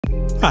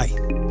Hi,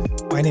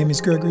 my name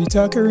is Gregory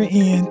Tucker,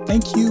 and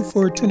thank you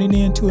for tuning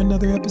in to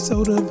another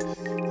episode of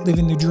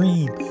Living the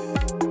Dream.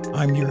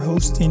 I'm your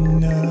host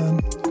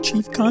and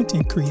chief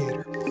content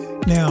creator.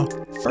 Now,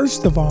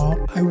 first of all,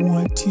 I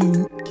want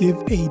to give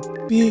a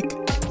big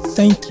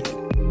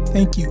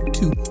thank you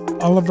to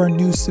all of our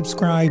new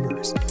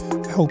subscribers.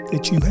 I hope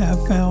that you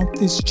have found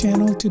this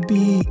channel to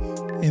be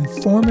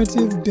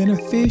informative,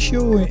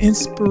 beneficial, and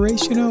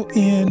inspirational,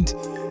 and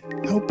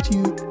helped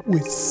you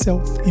with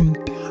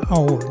self-empowerment.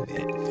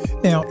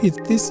 Now, if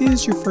this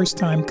is your first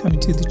time coming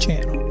to the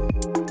channel,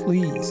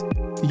 please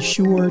be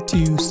sure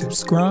to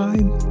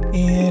subscribe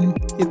and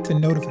hit the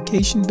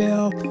notification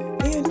bell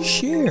and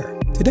share.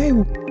 Today,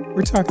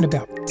 we're talking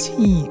about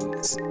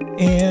teams,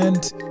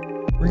 and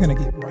we're going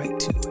to get right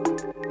to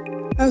it.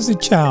 As a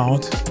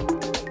child,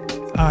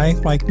 I,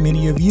 like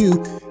many of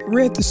you,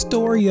 read the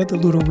story of the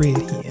Little Red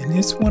Hen.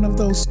 It's one of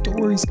those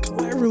stories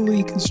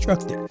cleverly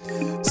constructed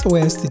so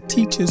as to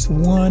teach us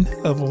one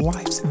of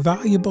life's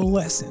valuable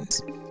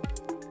lessons.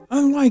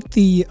 Unlike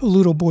the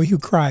little boy who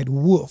cried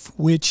wolf,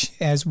 which,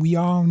 as we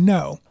all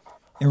know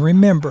and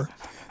remember,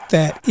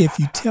 that if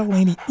you tell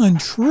any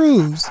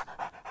untruths,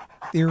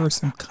 there are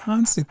some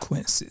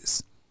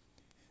consequences.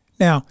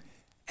 Now,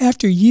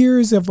 after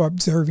years of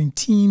observing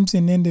teams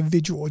and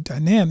individual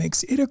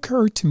dynamics, it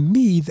occurred to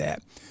me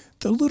that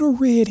the Little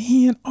Red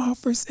Hen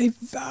offers a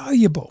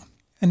valuable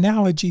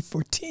analogy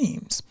for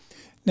teams.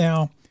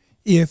 Now,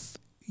 if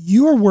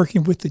you are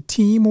working with a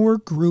team or a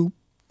group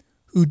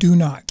who do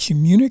not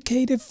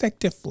communicate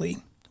effectively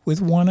with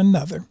one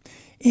another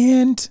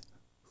and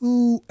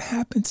who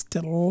happens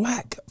to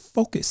lack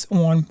focus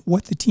on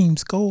what the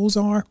team's goals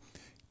are,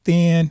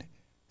 then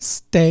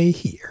stay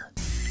here.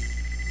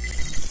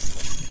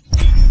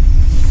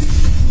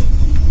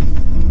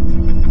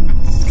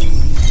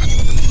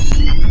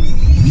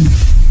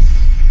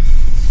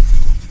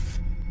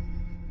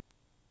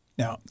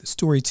 Now, the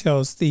story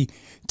tells the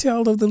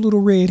tale of the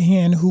little red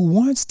hen who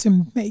wants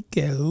to make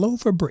a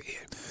loaf of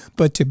bread.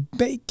 But to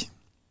bake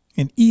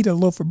and eat a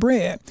loaf of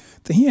bread,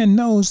 the hen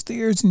knows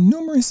there's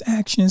numerous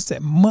actions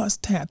that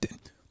must happen.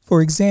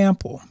 For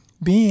example,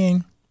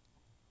 being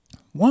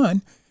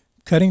 1,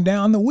 cutting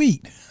down the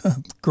wheat,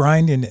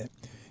 grinding it,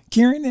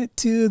 carrying it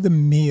to the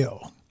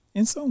mill,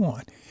 and so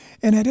on.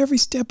 And at every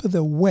step of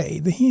the way,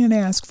 the hen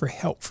asks for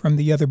help from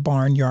the other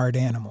barnyard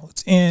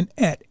animals. And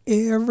at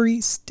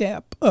every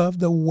step of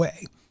the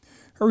way,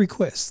 her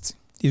request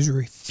is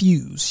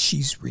refused.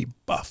 She's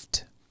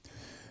rebuffed.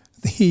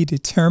 The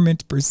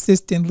determined,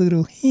 persistent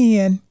little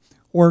hen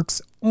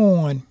works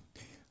on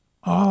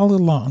all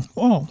along.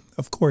 Well,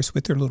 of course,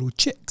 with her little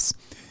chicks.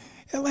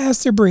 At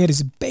last, their bread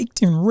is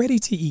baked and ready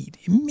to eat.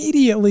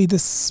 Immediately, the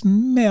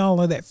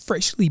smell of that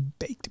freshly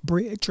baked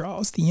bread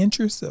draws the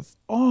interest of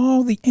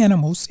all the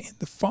animals in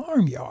the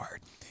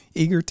farmyard,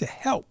 eager to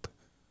help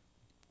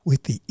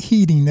with the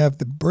eating of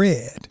the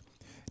bread.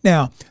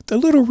 Now, the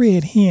little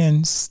red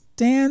hen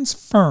stands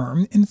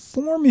firm,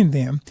 informing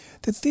them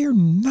that they're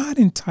not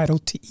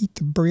entitled to eat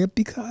the bread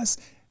because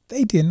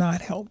they did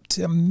not help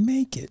to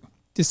make it,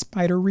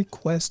 despite her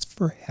request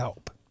for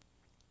help.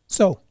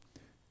 So,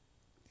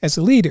 as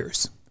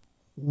leaders,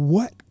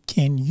 what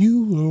can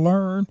you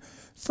learn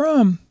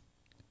from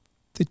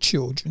the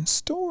children's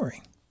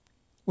story?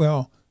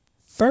 Well,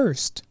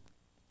 first,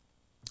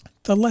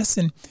 the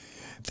lesson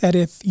that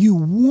if you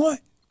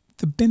want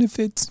the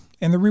benefits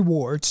and the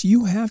rewards,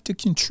 you have to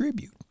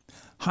contribute.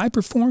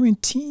 High-performing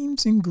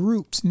teams and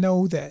groups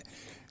know that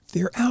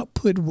their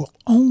output will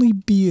only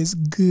be as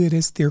good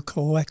as their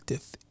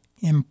collective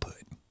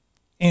input.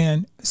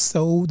 And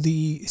so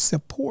they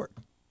support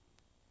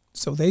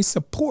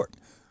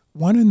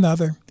one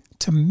another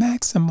to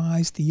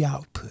maximize the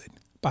output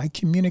by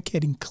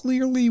communicating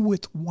clearly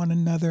with one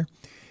another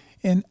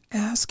and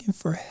asking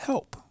for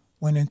help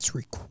when it's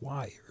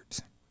required.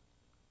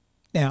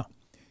 Now,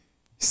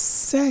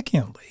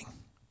 secondly,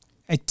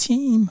 a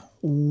team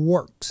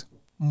works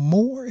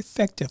more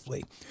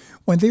effectively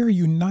when they're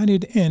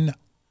united in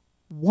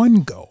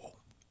one goal.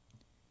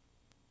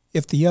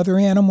 If the other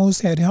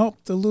animals had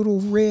helped the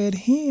little red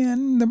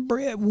hen, the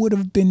bread would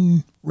have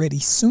been ready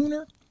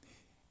sooner,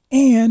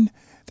 and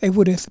they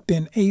would have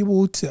been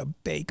able to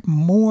bake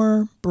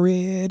more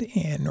bread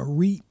and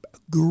reap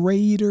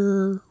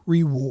greater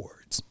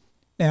rewards.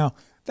 Now,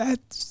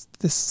 that's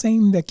the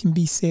same that can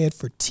be said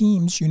for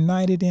teams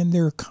united in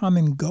their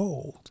common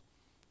goal.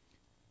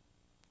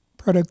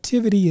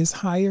 Productivity is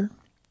higher.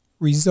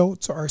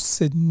 Results are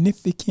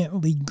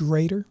significantly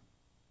greater.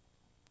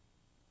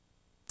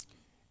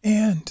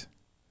 And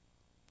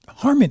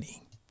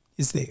harmony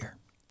is there.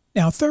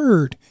 Now,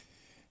 third,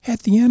 had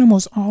the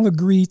animals all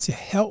agreed to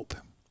help,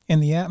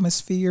 and the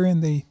atmosphere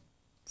in the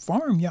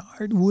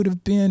farmyard would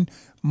have been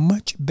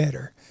much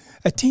better.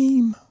 A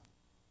team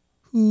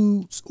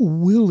who's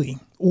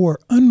willing or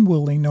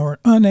unwilling or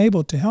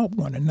unable to help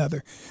one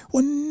another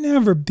will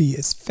never be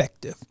as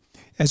effective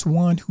as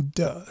one who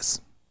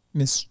does.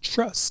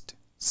 Mistrust,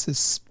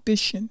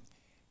 suspicion,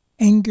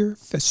 anger,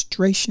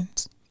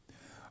 frustrations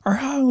are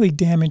highly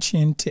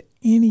damaging to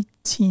any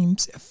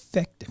team's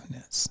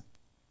effectiveness.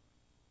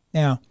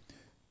 Now,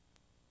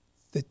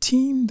 the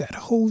team that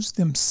holds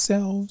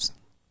themselves,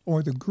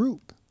 or the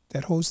group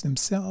that holds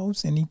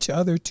themselves and each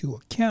other to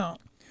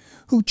account,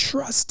 who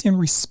trust and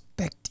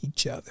respect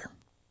each other,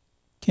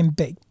 can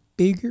bake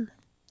bigger,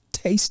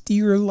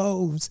 tastier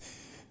loaves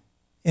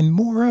and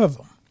more of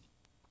them.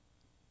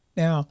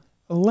 Now,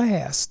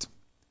 last,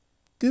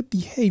 good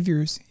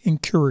behaviors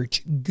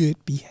encourage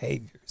good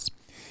behaviors.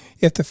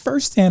 If the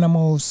first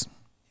animals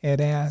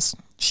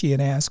she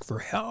had asked for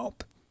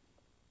help,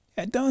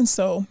 had done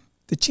so,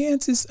 the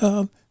chances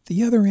of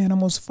the other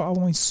animals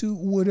following suit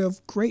would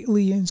have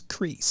greatly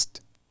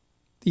increased.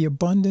 The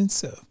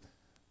abundance of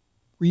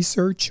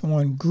research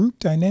on group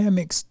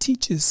dynamics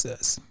teaches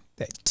us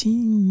that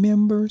team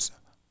members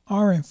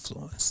are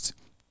influenced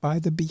by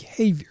the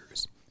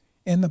behaviors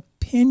and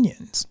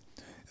opinions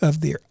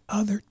of their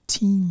other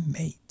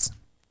teammates.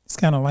 It's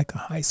kind of like a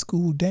high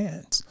school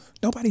dance.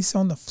 Nobody's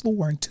on the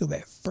floor until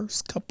that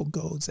first couple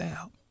goes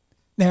out.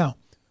 Now,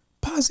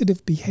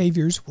 positive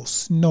behaviors will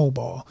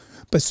snowball,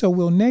 but so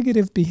will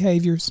negative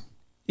behaviors.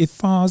 It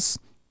falls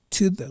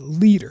to the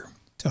leader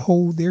to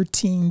hold their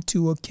team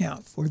to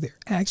account for their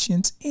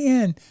actions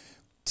and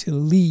to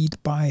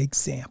lead by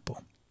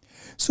example.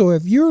 So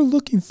if you're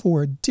looking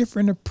for a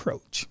different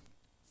approach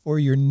for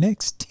your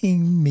next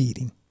team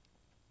meeting,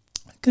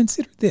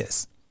 consider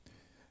this.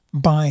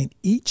 Bind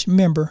each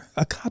member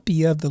a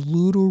copy of the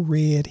Little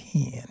Red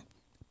Hen.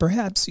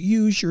 Perhaps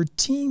use your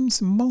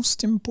team's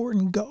most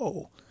important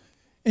goal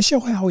and show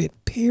how it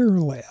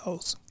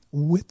parallels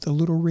with the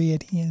Little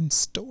Red Hen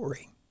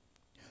story.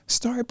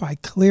 Start by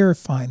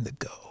clarifying the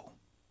goal.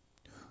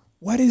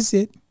 What is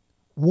it?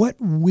 What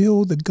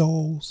will the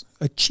goal's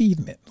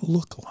achievement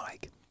look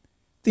like?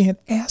 Then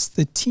ask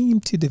the team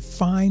to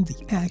define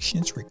the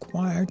actions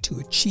required to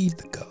achieve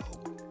the goal.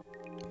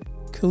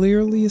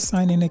 Clearly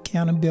assigning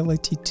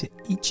accountability to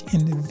each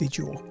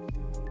individual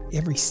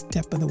every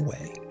step of the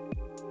way.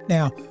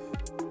 Now,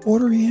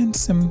 order in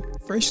some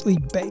freshly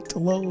baked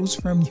loaves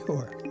from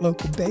your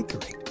local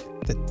bakery.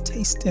 The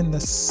taste and the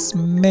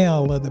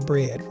smell of the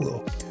bread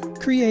will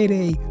create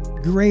a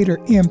greater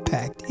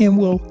impact and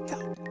will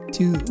help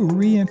to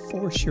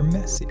reinforce your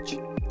message.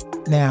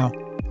 Now,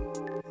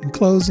 in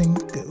closing,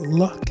 good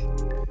luck,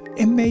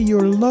 and may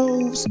your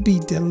loaves be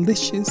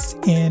delicious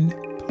and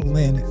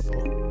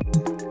plentiful.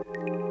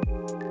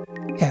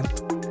 Have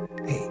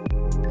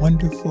a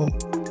wonderful,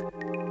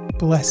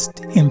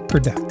 blessed, and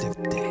productive